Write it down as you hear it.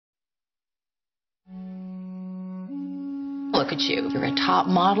look at you. You're a top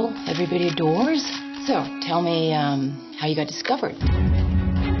model everybody adores. So, tell me how you got discovered.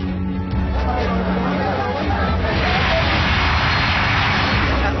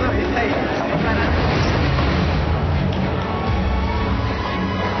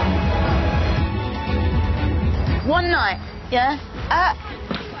 One night, yeah?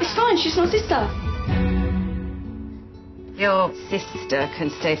 It's fine, she's my sister. Your sister can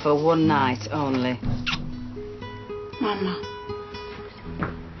stay for one night only. Mama.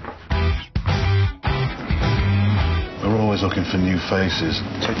 We're always looking for new faces.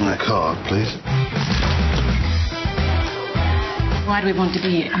 Take my card, please. Why do we want to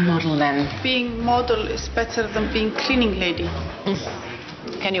be a model then? Being model is better than being cleaning lady.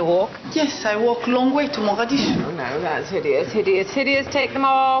 Can you walk? Yes, I walk a long way to Mogadíscio. Oh, no, that's hideous, hideous, hideous. Take them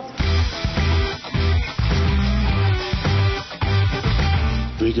off.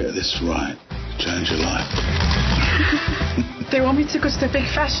 If we get this right, change your life. They want me to go to the big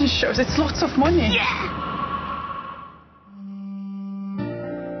fashion shows. It's lots of money. Yeah!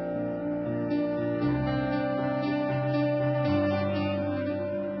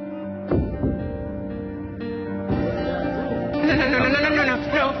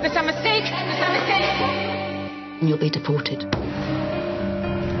 No, it's a mistake. It's a mistake. You'll be deported.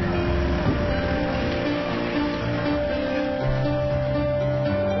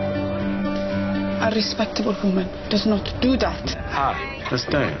 A respectable woman does not do that. Hi, the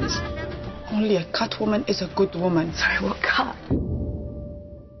Stones. Only a cut woman is a good woman. Sorry, what cut?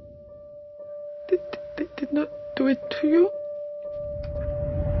 They did not do it to you?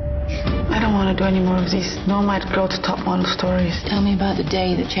 I don't want to do any more of these nomad girl to top model stories. Tell me about the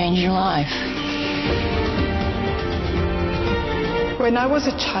day that changed your life. When I was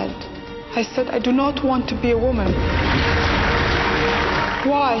a child, I said I do not want to be a woman.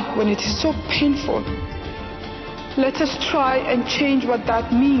 Why, when it is so painful? Let us try and change what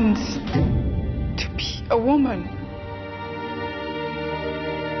that means to be a woman.